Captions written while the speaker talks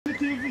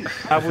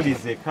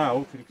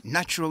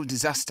Natural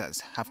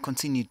disasters have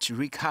continued to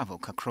wreak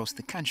havoc across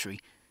the country,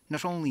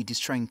 not only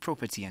destroying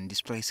property and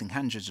displacing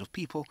hundreds of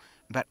people,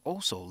 but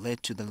also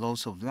led to the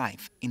loss of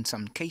life in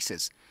some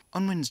cases.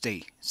 On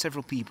Wednesday,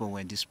 several people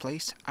were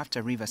displaced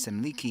after River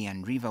Semliki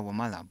and River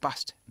Wamala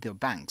burst their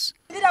banks.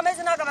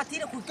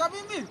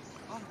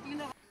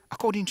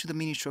 According to the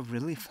Ministry of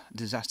Relief,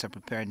 Disaster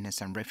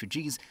Preparedness and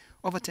Refugees,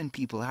 over 10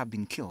 people have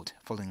been killed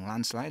following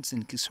landslides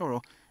in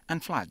Kisoro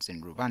and floods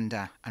in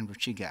Rwanda and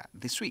Ruchiga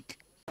this week.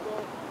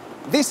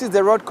 This is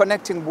the road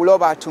connecting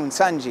Buloba to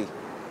Nsanji.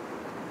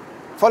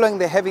 Following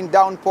the heavy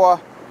downpour,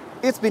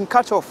 it's been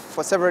cut off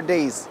for several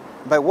days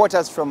by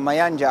waters from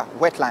Mayanja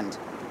wetland.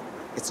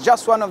 It's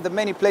just one of the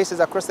many places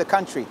across the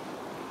country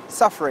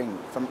suffering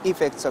from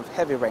effects of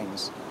heavy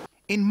rains.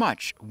 In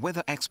March,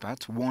 weather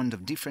experts warned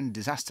of different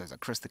disasters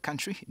across the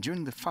country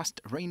during the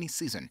first rainy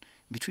season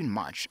between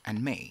March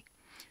and May.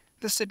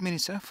 The State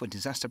Minister for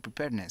Disaster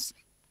Preparedness,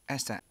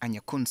 Esther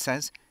Anyakun,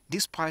 says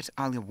despite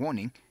earlier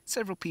warning,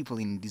 several people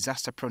in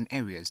disaster-prone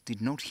areas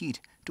did not heed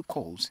to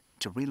calls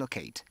to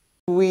relocate.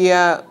 We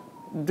are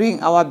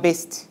doing our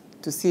best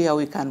to see how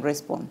we can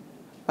respond.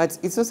 But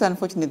it's also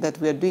unfortunate that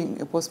we are doing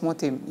a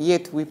post-mortem,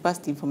 yet we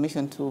passed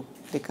information to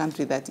the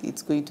country that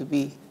it's going to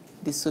be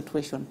this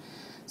situation.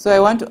 So I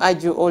want to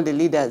urge you, all the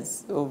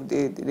leaders of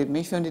the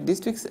mentioned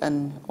districts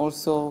and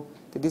also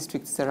the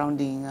districts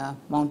surrounding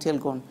Mount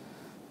Elgon,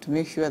 to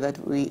make sure that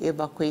we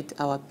evacuate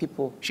our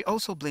people. She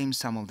also blames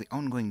some of the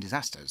ongoing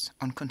disasters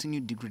on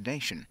continued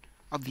degradation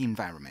of the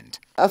environment.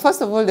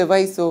 First of all, the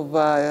rise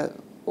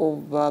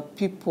of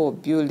people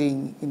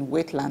building in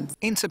wetlands.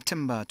 In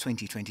September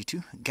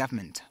 2022,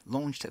 government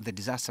launched the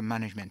Disaster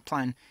Management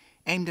Plan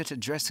aimed at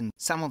addressing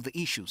some of the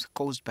issues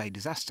caused by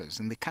disasters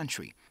in the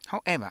country.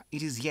 However,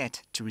 it is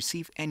yet to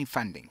receive any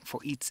funding for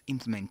its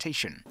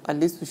implementation. At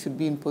least we should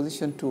be in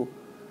position to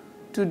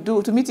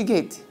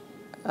mitigate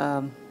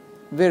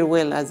very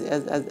well as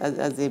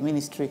a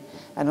ministry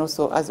and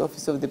also as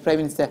Office of the Prime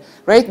Minister.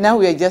 Right now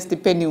we are just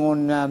depending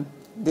on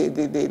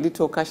the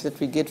little cash that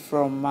we get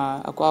from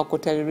our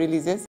quarterly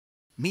releases.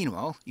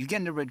 Meanwhile,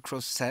 Uganda Red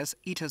Cross says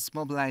it has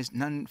mobilized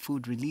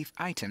non-food relief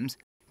items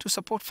to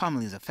support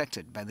families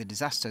affected by the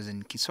disasters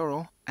in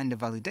Kisoro, and the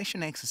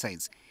validation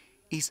exercise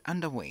is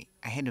underway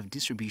ahead of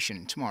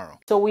distribution tomorrow.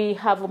 So we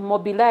have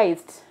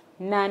mobilized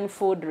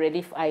non-food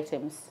relief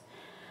items,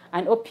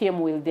 and OPM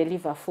will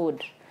deliver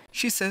food.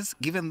 She says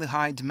given the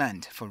high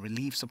demand for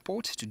relief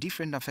support to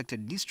different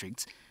affected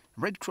districts,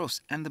 Red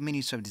Cross and the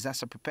Ministry of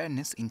Disaster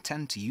Preparedness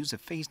intend to use a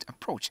phased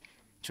approach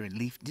to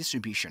relief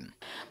distribution.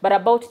 But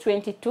about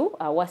 22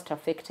 are worst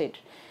affected.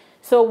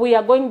 So we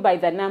are going by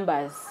the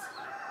numbers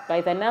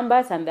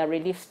and the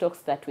relief stocks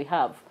that we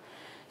have.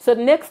 So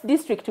the next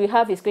district we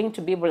have is going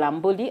to be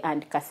Bulambuli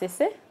and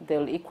Kasese.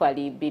 They'll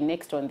equally be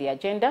next on the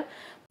agenda.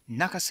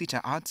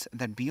 Nakasita adds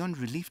that beyond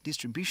relief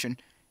distribution,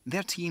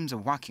 their teams are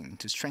working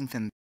to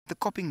strengthen the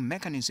coping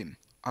mechanism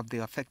of the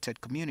affected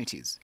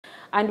communities.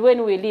 And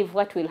when we leave,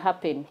 what will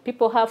happen?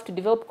 People have to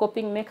develop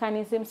coping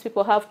mechanisms.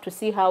 People have to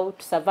see how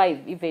to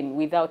survive even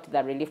without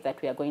the relief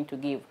that we are going to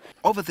give.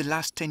 Over the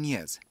last 10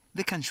 years,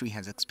 the country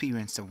has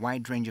experienced a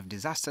wide range of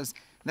disasters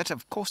that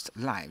have cost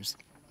lives,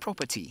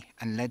 property,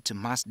 and led to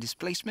mass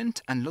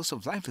displacement and loss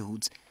of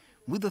livelihoods,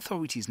 with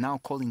authorities now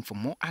calling for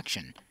more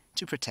action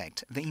to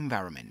protect the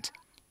environment.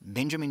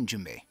 Benjamin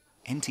Jumbe,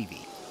 NTV.